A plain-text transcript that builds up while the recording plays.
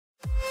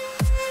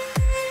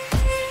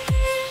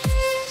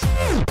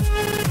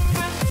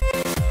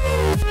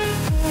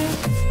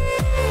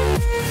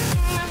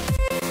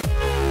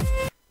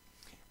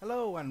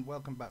and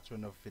welcome back to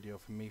another video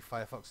from me,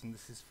 Firefox, and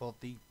this is for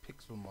the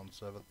Pixelmon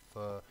server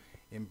for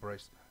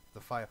Embrace the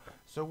Fire.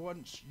 So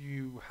once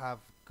you have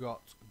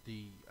got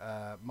the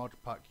mod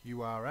pack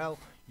URL,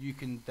 you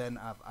can then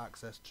have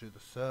access to the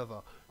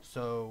server.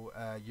 So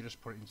you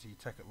just put it into your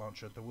Ticket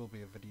Launcher. There will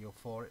be a video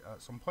for it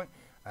at some point,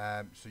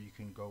 so you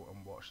can go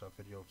and watch that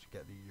video to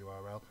get the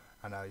URL,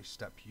 and I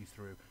step you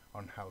through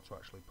on how to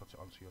actually put it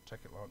onto your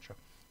Ticket Launcher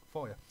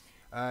for you.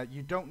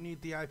 You don't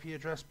need the IP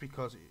address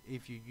because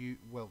if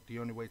the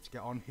only way to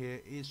get on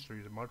here is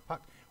through the mod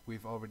pack.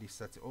 We've already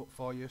set it up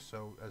for you,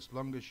 so as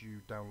long as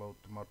you download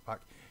the mod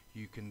pack,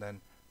 you can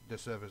then, the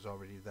server's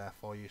already there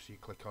for you, so you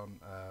click on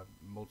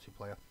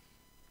multiplayer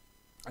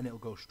and it'll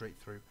go straight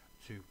through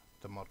to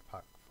the mod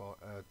pack for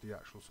the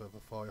actual server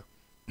for you.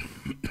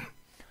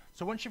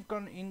 So once you've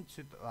gone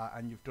into that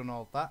and you've done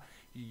all that,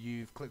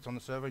 you've clicked on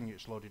the server and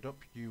it's loaded up,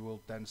 you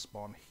will then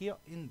spawn here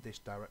in this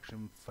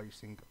direction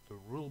facing the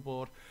rule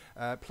board.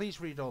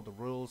 Please read all the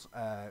rules.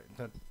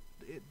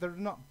 They're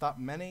not that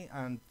many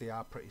and they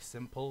are pretty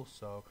simple,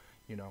 so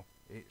you know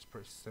it's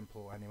pretty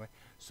simple anyway.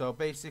 So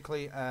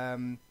basically,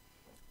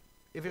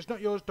 if it's not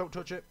yours, don't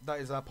touch it.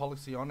 That is our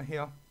policy on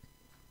here.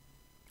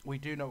 We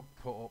do not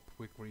put up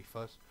with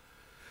griefers.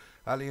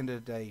 At the end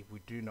of the day,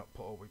 we do not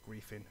put up with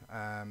griefing.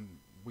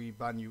 We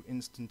ban you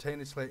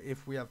instantaneously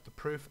if we have the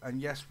proof,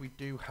 and yes, we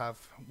do have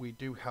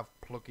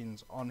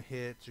plugins on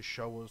here to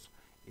show us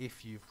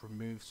if you've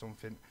removed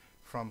something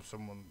from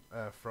someone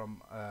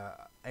from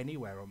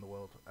anywhere on the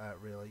world.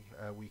 Really,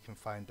 we can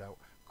find out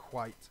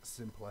quite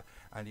simply,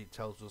 and it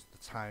tells us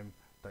the time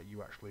that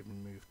you actually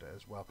removed it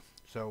as well.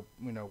 So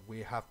you know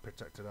we have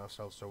protected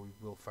ourselves, so we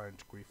will find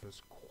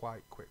griefers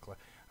quite quickly,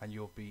 and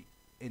you'll be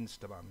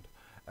insta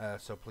banned.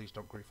 So please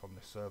don't grief on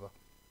this server.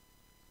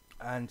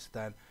 And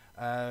then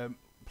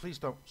please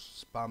don't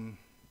spam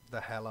the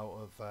hell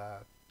out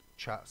of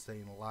chat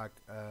saying lag.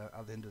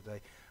 At the end of the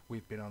day,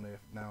 we've been on it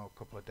now a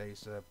couple of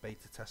days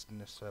beta testing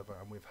this server,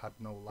 and we've had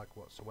no lag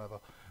whatsoever.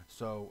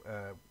 So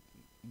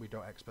we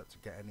don't expect to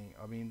get any.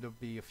 I mean, there'll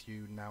be a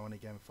few now and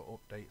again for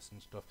updates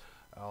and stuff,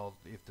 or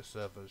if the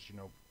server's, you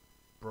know,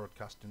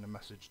 broadcasting a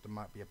message, there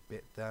might be a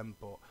bit then,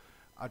 but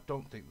I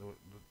don't think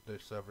the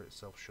server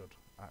itself should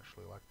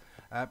actually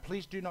lag.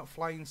 Please do not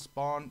fly in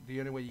spawn. The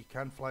only way you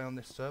can fly on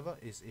this server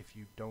is if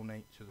you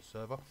donate to the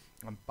server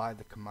and buy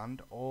the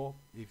command, or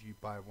if you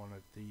buy one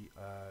of the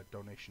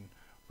donation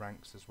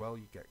ranks as well,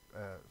 you get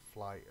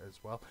fly as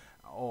well.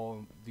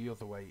 Or the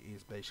other way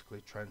is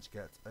basically trying to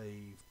get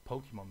a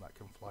Pokemon that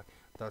can fly.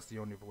 That's the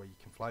only other way you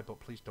can fly, but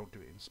please don't do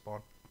it in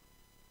spawn.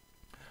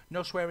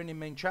 No swearing in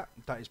main chat.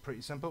 That is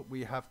pretty simple.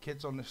 We have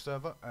kids on this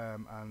server,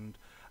 and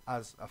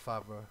as a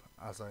father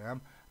as I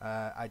am,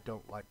 I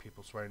don't like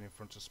people swearing in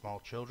front of small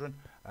children.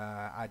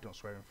 I don't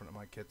swear in front of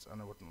my kids,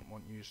 and I wouldn't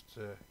want you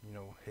to, you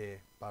know, hear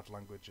bad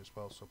language as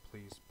well. So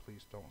please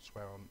don't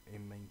swear on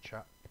in main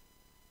chat.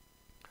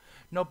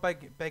 No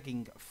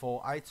begging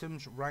for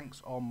items,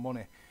 ranks, or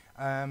money.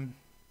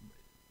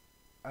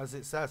 As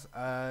it says,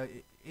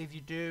 if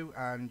you do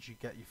and you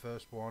get your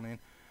first warning,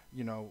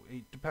 you know,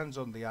 it depends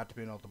on the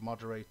admin or the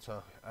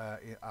moderator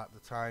at the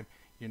time.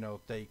 You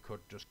know, they could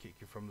just kick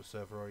you from the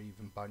server or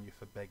even ban you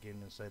for begging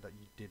and say that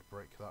you did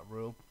break that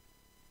rule.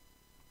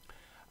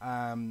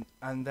 And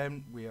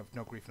then we have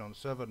no griefing on the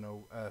server,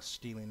 no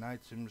stealing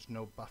items,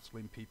 no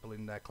battling people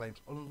in their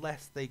claims,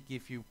 unless they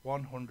give you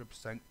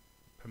 100%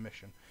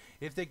 permission.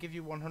 If they give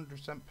you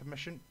 100%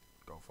 permission,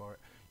 go for it.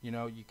 You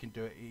know, you can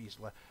do it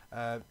easily.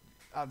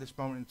 At this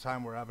moment in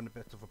time, we're having a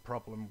bit of a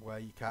problem where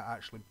you can't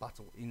actually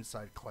battle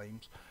inside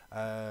claims.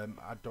 I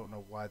don't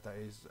know why that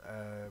is.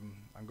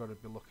 I'm going to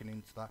be looking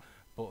into that.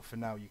 But for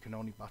now, you can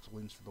only battle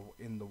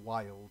in the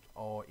wild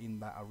or in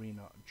that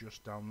arena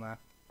just down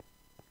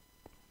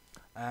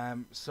there.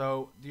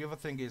 So the other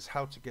thing is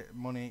how to get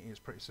money is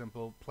pretty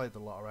simple. Play the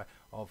lottery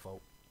or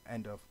vote.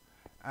 End of.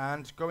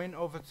 And going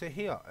over to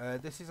here,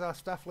 this is our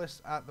staff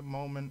list at the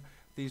moment.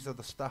 These are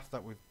the staff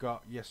that we've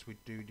got. Yes, we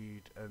do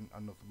need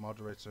another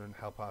moderator and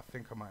helper. I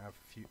think I might have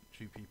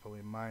two people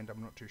in mind.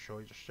 I'm not too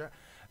sure just yet.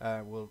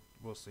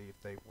 We'll see if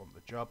they want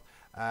the job.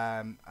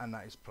 And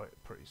that is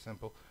pretty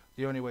simple.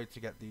 The only way to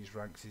get these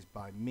ranks is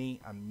by me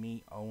and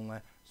me only.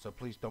 So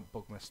please don't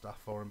bug my staff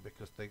for them,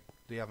 because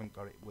they haven't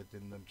got it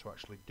within them to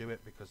actually do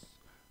it, because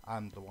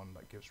I'm the one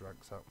that gives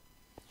ranks out.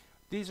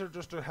 These are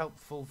just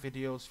helpful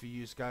videos for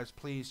you guys.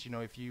 Please, you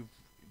know,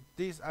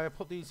 I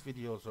put these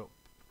videos up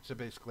to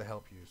basically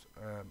help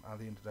you. At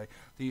the end of the day,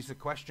 these are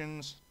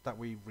questions that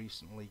we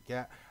recently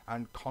get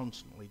and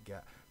constantly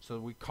get. So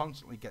we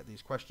constantly get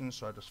these questions,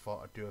 so I just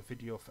thought I'd do a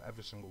video for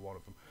every single one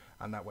of them,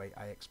 and that way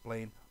I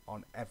explain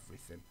on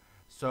everything.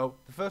 So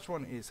the first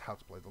one is how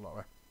to play the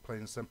lottery. Plain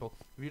and simple.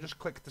 If you just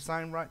click the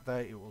sign right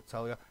there, it will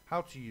tell you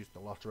how to use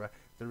the lottery.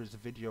 There is a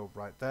video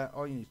right there.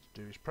 All you need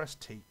to do is press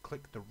T,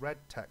 click the red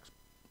text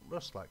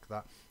just like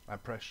that,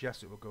 and press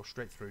yes. It will go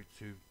straight through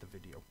to the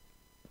video.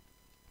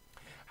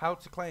 How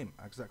to claim,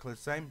 exactly the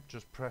same.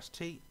 Just press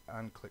T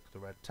and click the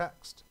red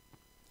text.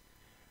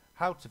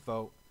 How to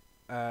vote,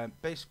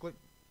 basically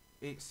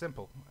it's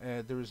simple.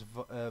 There is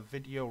a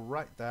video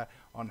right there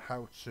on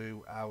how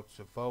to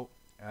vote.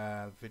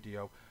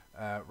 Video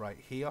right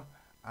here,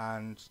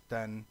 and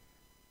then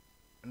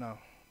no,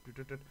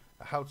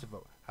 how to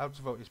vote. How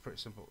to vote is pretty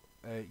simple.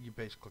 You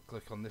basically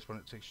click on this one,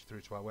 it takes you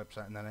through to our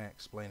website, and then I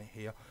explain it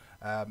here.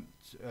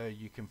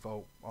 You can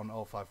vote on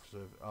all five.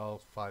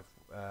 All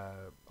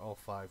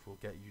five will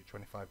get you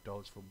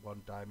 $25 for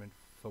one diamond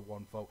for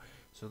one vote.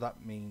 So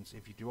that means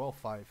if you do all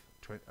five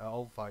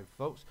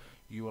votes,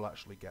 you will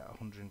actually get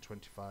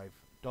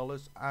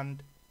 $125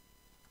 and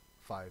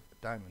 5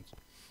 diamonds.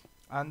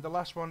 And the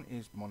last one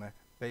is money,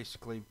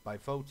 basically by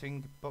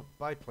voting, but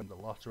by playing the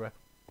lottery,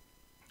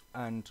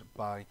 and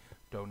by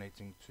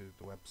donating to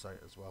the website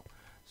as well.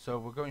 So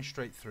we're going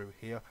straight through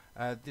here.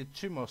 The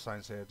two more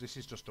signs here. This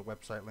is just a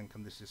website link,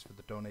 and this is for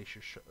the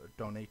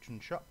donation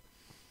shop.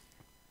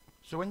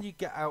 So when you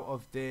get out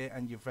of there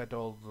and you've read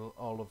all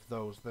of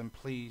those, then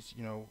please,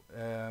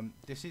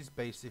 this is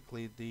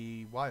basically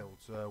the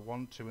wilds,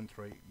 1, 2, and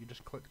 3. You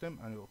just click them,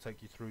 and it will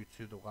take you through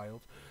to the wild.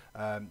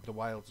 The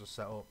wilds are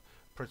set up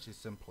pretty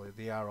simply.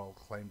 They are all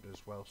claimed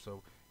as well,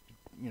 so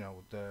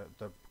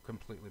they're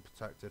completely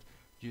protected.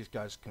 You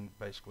guys can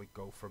basically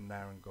go from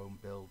there and go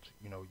and build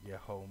your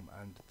home,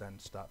 and then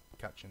start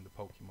catching the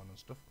Pokemon and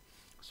stuff.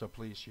 So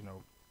please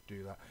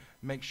do that.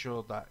 Make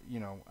sure that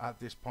at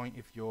this point,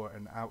 if you're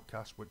an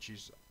outcast, which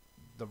is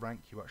the rank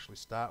you actually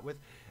start with,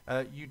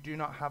 you do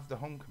not have the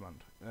home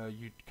command.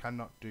 You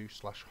cannot do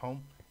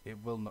 /home. It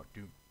will not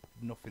do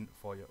nothing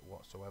for you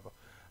whatsoever.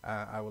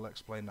 I will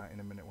explain that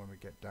in a minute when we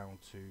get down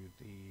to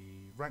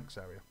the ranks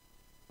area.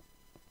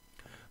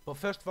 But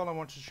first of all, I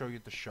want to show you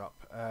the shop.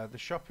 The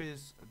shop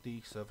is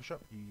the server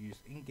shop. You use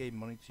in-game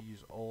money to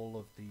use all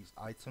of these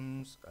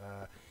items.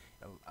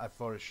 I've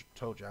already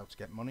told you how to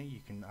get money. You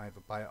can either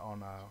buy it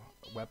on our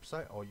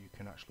website, or you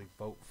can actually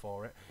vote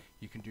for it.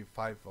 You can do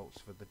 5 votes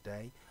for the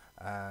day,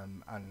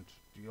 and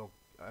you'll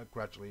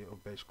gradually, it'll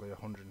basically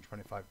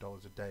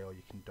 $125 a day, or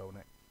you can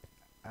donate.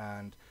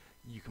 And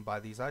you can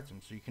buy these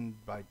items. So you can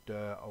buy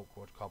dirt, oak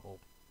wood, cobble,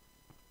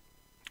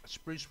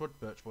 spruce wood,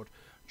 birch wood,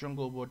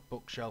 jungle wood,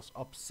 bookshelves,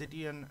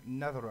 obsidian,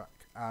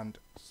 netherrack, and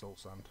soul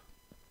sand.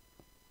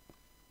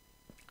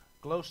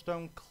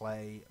 Glowstone,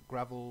 clay,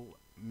 gravel,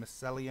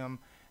 mycelium,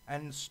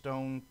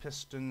 endstone,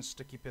 pistons,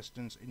 sticky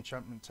pistons,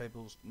 enchantment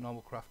tables,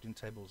 normal crafting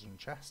tables, and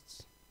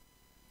chests.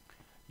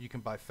 You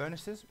can buy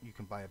furnaces, you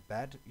can buy a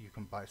bed, you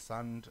can buy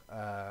sand,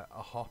 a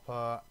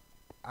hopper,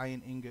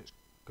 iron ingots,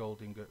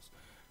 gold ingots,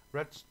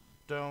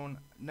 redstone,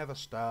 nether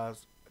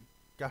stars,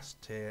 gas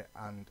tier,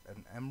 and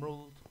an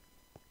emerald.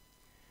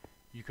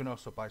 You can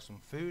also buy some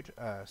food,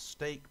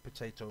 steak,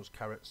 potatoes,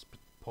 carrots,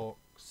 pork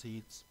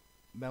seeds,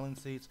 melon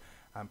seeds,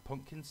 and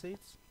pumpkin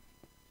seeds.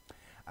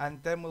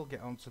 And then we'll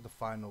get on to the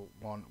final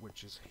one,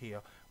 which is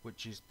here,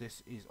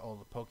 this is all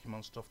the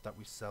Pokemon stuff that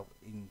we sell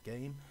in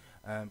game.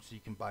 So you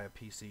can buy a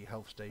PC,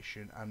 health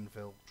station,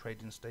 anvil,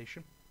 trading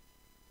station,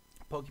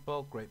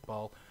 Pokeball, Great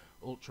Ball,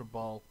 Ultra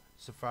Ball,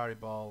 Safari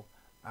Ball,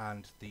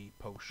 and the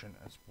potion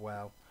as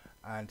well.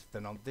 And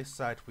then on this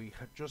side we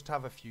just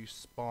have a few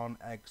spawn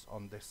eggs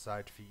on this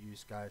side for you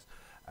guys,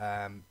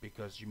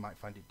 because you might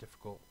find it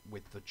difficult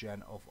with the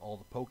gen of all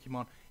the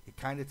Pokemon. It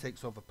kind of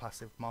takes over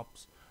passive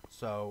mobs,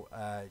 so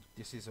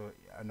this is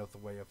another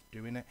way of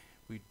doing it.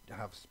 We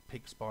have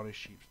pig spawners,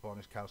 sheep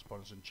spawners, cow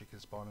spawners, and chicken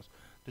spawners.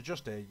 They're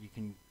just there, you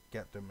can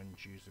get them and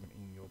use them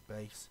in your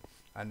base.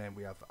 And then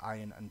we have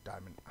iron and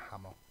diamond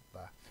hammer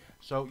there.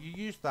 So you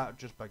use that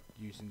just by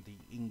using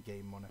the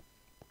in-game money.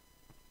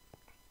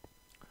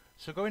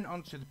 So going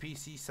on to the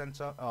PC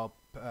Center, or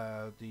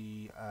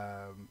the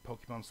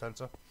Pokemon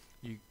Center,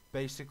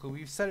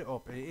 we've set it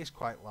up. It is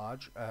quite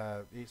large.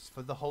 It's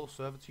for the whole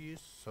server to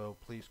use, so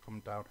please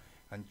come down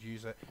and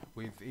use it.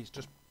 It's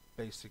just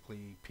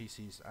basically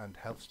PCs and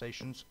health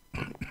stations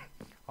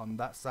on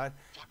that side,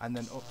 and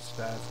then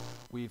upstairs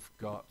we've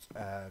got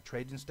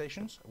trading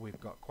stations. We've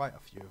got quite a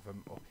few of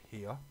them up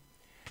here,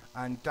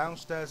 and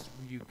downstairs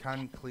you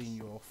can clean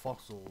your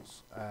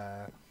fossils.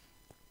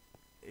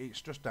 It's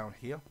just down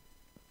here.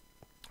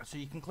 So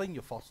you can clean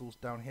your fossils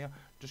down here.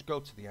 Just go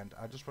to the end.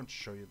 I just want to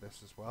show you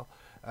this as well.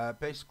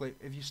 Basically,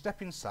 if you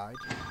step inside,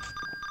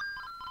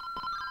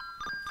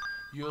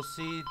 you'll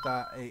see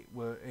that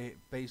it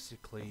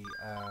basically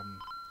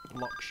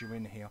locks you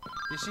in here.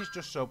 This is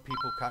just so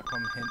people can't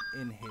come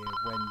in here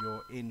when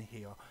you're in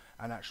here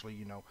and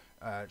actually,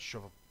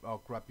 shove or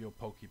grab your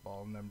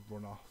Pokeball and then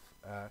run off.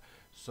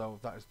 So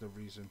that is the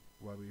reason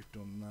why we've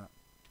done that.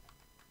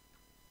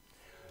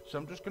 So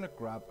I'm just going to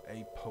grab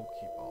a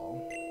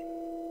Pokeball.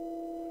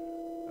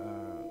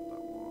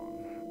 That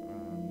one,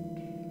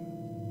 and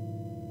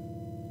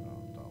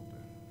that'll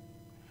do.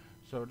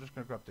 So we're just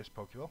going to grab this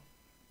Pokeball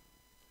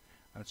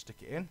and stick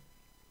it in,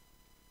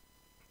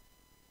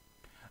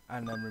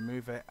 and then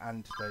remove it,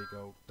 and there you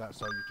go. That's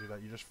how you do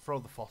that. You just throw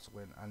the fossil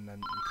in, and then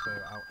you clear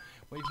it out.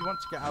 But if you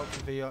want to get out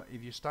of here,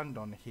 if you stand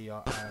on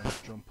here and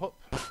jump up,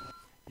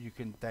 you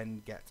can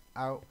then get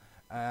out.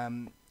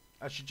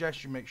 I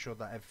suggest you make sure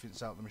that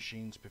everything's out of the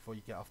machines before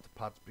you get off the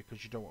pads,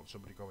 because you don't want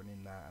somebody going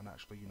in there and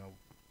actually,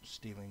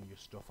 stealing your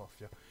stuff off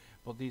you.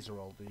 but these are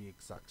all the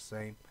exact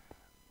same.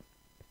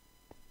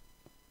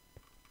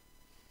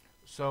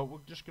 So we're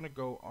just going to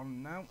go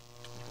on now.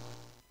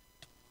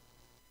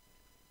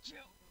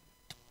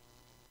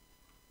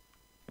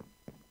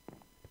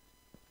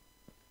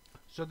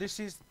 So this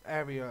is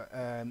area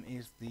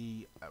is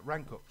the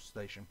rank up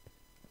station.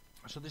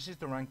 So this is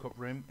the rank up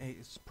room.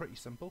 It's pretty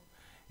simple.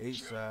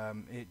 It's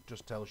it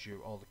just tells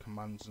you all the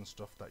commands and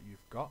stuff that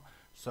you've got.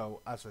 So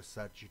as I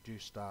said, you do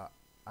start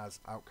as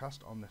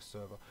outcast on this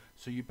server.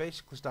 So you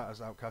basically start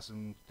as outcast,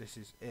 and this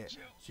is it.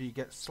 So you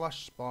get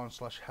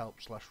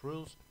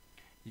 /spawn/help/rules.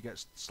 You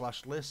get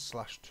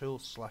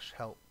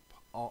 /list/tools/help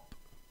op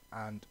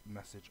and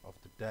message of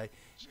the day.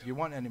 If you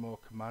want any more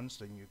commands,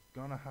 then you're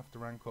gonna have to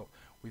rank up.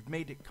 We've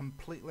made it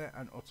completely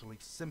and utterly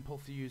simple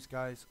for you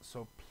guys,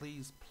 so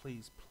please,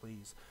 please,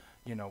 please,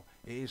 you know,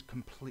 it is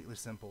completely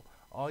simple.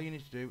 All you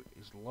need to do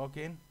is log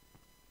in,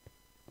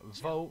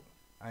 vote,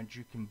 and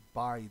you can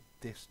buy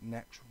this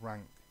next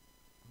rank.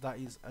 That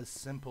is as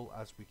simple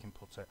as we can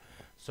put it.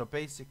 So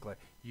basically,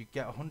 you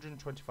get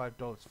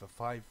 $125 for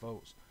 5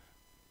 votes.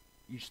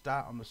 You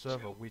start on the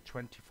server with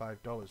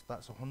 $25.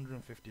 That's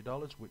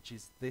 $150, which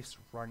is this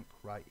rank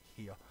right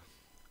here.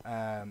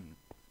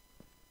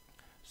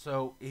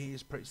 So it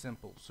is pretty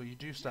simple. So you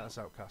do start as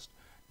outcast.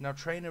 Now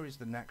trainer is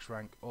the next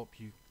rank up.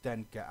 You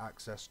then get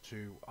access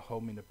to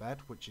home in a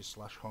bed, which is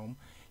 /home.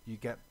 You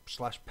get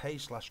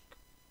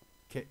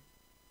 /pay/kit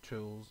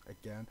tools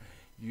again.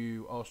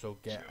 You also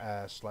get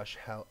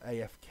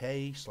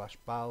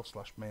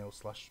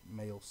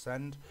 /AFK/BAL/mail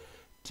send.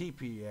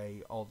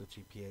 TPA, all the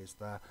TPAs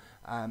there,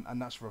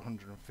 and that's for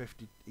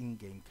 150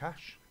 in-game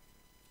cash.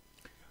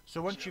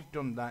 So once you've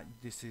done that,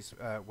 this is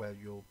where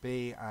you'll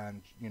be,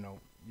 and you know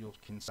you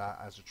can start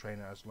as a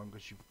trainer as long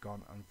as you've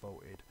gone and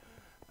voted.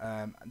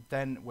 And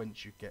then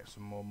once you get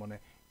some more money,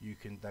 you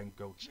can then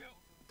go to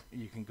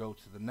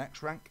the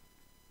next rank.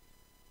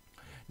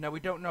 Now we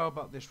don't know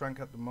about this rank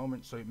at the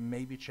moment, so it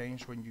may be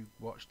changed when you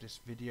watch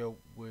this video.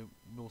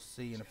 We'll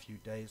see in a few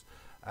days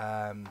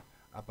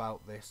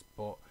about this,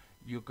 but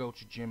you go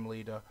to gym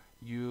leader.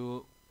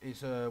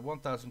 It's a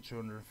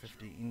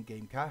 1,250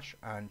 in-game cash,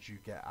 and you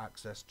get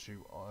access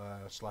to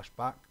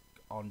 /back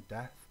on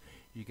death.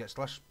 You get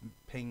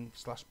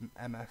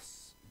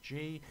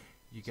 /ping/MSG.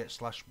 You get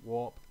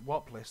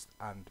 /warp list,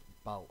 and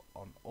BAL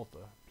on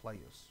other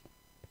players.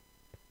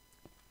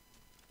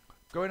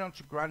 Going on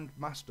to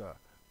Grandmaster.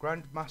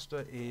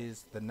 Grandmaster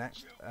is the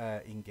next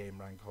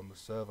in-game rank on the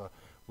server.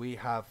 We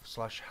have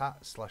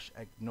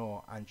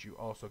 /hat/ignore, and you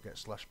also get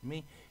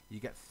 /me. You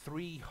get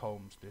 3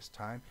 homes this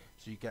time,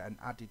 so you get an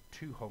added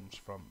 2 homes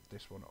from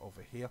this one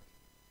over here,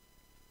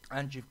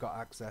 and you've got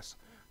access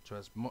to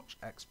as much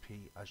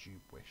XP as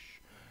you wish.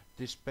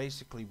 This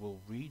basically will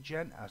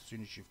regen as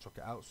soon as you've took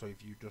it out. So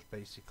if you just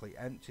basically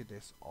empty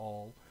this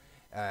all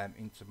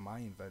into my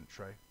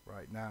inventory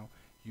right now,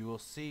 you will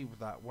see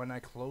that when I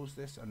close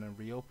this and then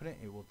reopen it,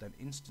 it will then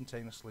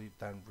instantaneously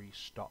then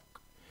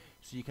restock.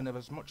 So you can have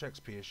as much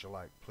XP as you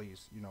like.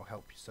 Please, you know,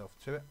 help yourself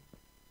to it.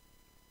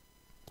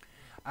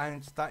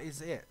 And that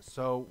is it.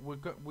 So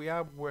we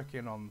are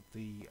working on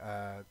the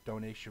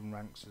donation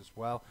ranks as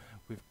well.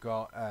 We've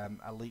got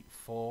Elite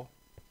 4,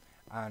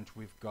 and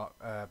we've got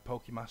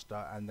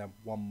Pokemaster, and then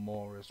one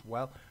more as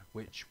well,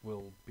 which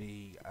will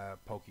be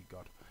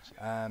Pokegod.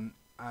 And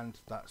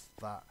that's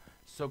that.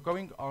 So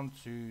going on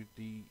to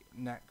the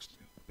next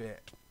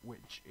bit,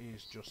 which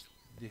is just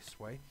this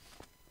way,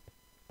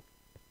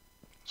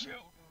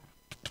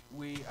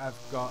 we have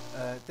got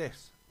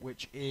this,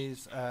 which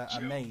is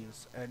a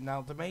maze.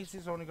 Now the maze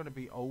is only going to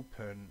be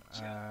open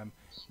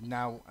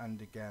now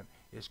and again.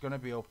 It's going to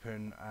be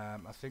open,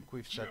 I think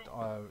we've said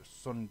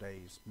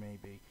Sundays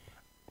maybe,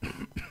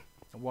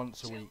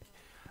 once a week.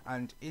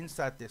 And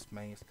inside this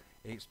maze,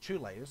 it's 2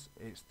 layers.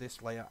 It's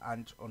this layer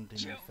and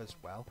underneath as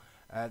well.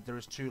 There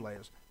is 2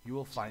 layers. You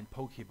will find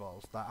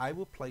Pokeballs that I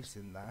will place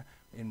in there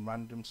in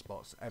random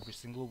spots every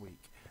single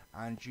week,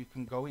 and you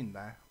can go in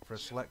there for a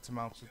select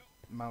amount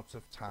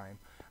of time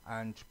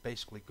and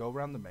basically go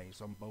around the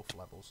maze on both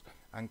levels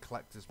and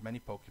collect as many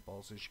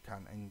Pokeballs as you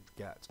can and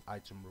get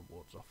item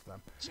rewards off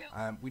them.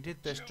 We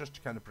did this just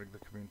to kind of bring the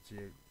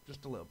community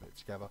just a little bit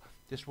together.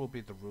 This will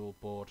be the rule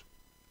board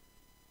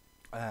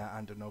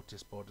and a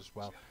notice board as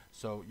well,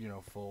 so you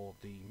know, for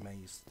the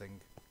maze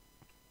thing.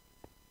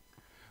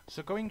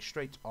 So going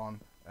straight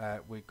on,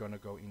 we're going to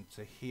go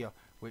into here,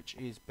 which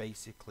is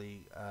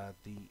basically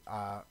the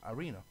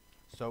arena.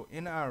 So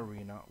in our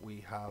arena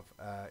we have,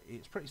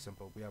 it's pretty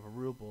simple. We have a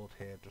rule board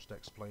here just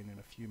explaining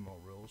a few more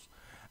rules,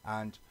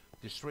 and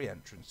there's 3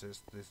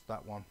 entrances. There's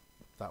that one,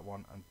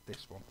 and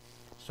this one.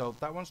 So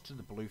that one's to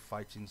the blue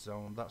fighting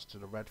zone, that's to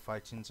the red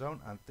fighting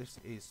zone, and this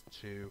is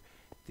to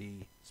the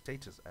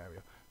status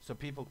area. So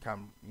people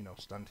can, you know,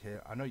 stand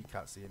here. I know you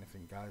can't see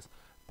anything, guys,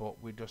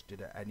 but we just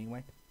did it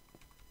anyway.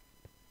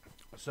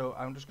 So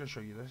I'm just going to show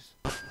you this.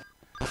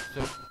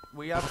 So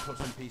we have put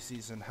some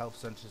PCs and health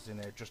centers in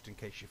here just in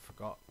case you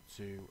forgot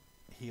to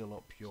heal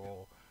up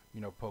your,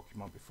 you know,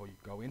 Pokemon before you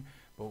go in.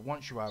 But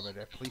once you are ready,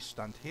 please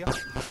stand here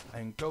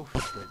and go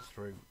straight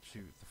through to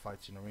the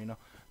fighting arena.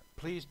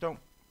 Please don't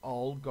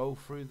all go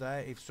through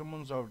there. If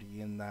someone's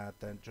already in there,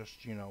 then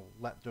just, you know,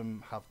 let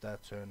them have their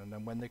turn, and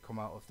then when they come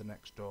out of the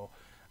next door,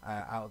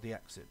 out of the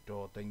exit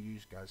door, then you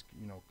guys,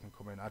 you know, can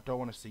come in. I don't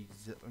want to see,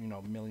 you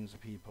know, millions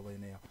of people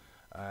in here.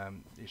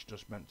 It's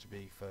just meant to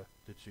be for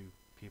the two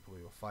people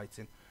who are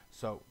fighting.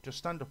 So just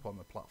stand up on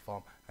the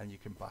platform and you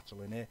can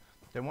battle in here.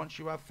 Then once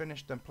you have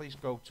finished, then please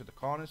go to the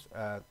corners.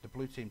 The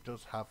blue team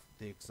does have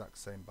the exact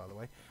same, by the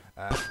way.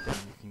 Then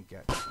you can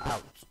get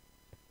out.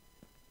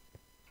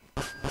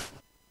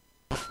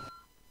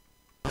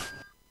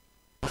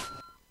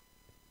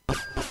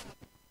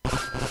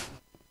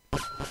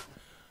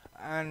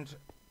 And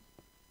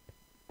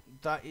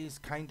that is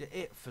kind of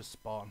it for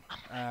spawn.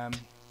 And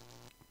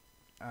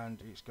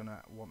it's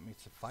gonna want me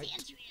to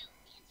fight.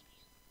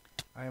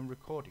 I am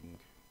recording.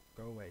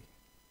 Go away.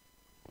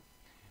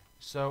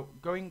 So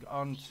going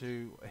on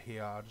to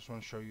here, I just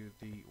want to show you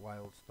the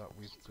wilds that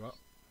we've got.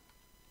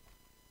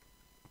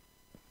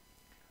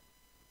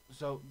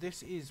 So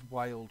this is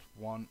wild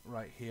 1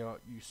 right here.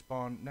 You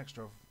spawn next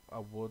to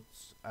a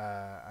woods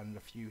and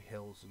a few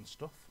hills and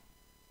stuff.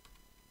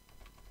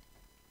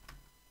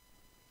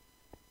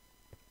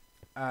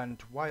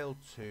 And wild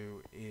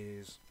 2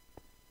 is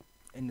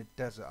in the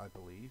desert, I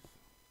believe.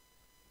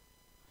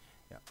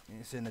 Yeah,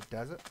 it's in a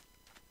desert.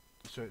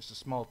 So it's a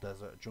small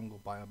desert, a jungle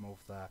biome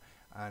over there,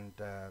 and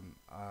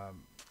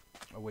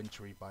a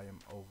wintry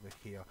biome over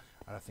here,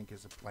 and I think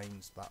there's a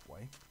plains that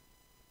way.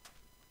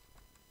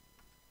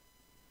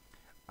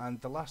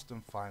 And the last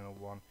and final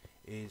one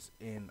is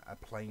in a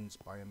plains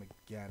biome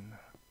again.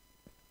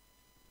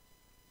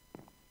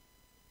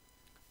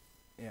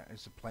 Yeah,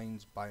 it's a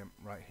plains biome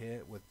right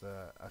here with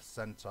a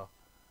center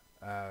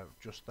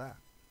just there.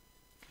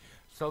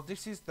 So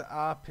this is the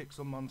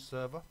firepixel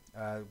server.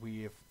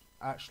 We have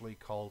actually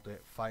called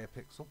it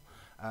firepixel.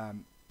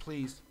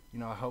 Please, you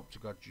know, I hope to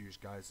God you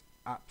guys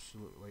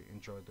absolutely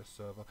enjoyed this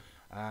server.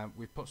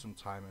 We've put some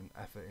time and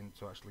effort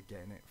into actually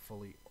getting it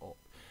fully up.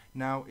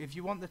 Now, if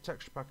you want the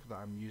texture pack that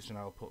I'm using,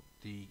 I'll put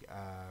the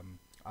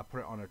I'll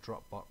put it on a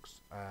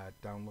Dropbox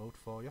download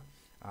for you.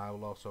 I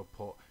will also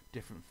put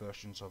different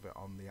versions of it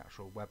on the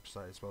actual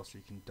website as well, so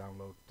you can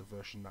download the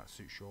version that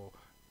suits your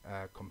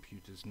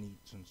computer's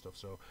needs and stuff.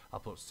 So I'll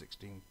put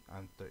 16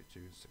 and 32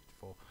 and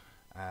 64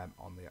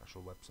 on the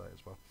actual website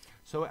as well.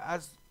 So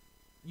as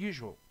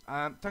usual,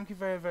 thank you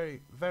very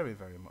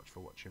much for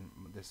watching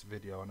this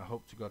video, and I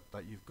hope to God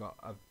that you've got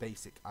a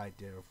basic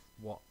idea of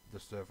what the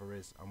server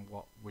is and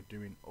what we're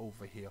doing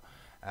over here,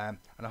 and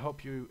I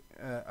hope you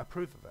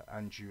approve of it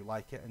and you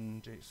like it,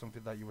 and it's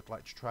something that you would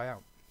like to try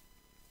out.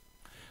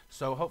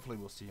 So hopefully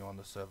we'll see you on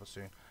the server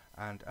soon,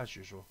 and as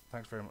usual,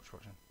 thanks very much for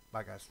watching.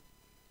 Bye guys.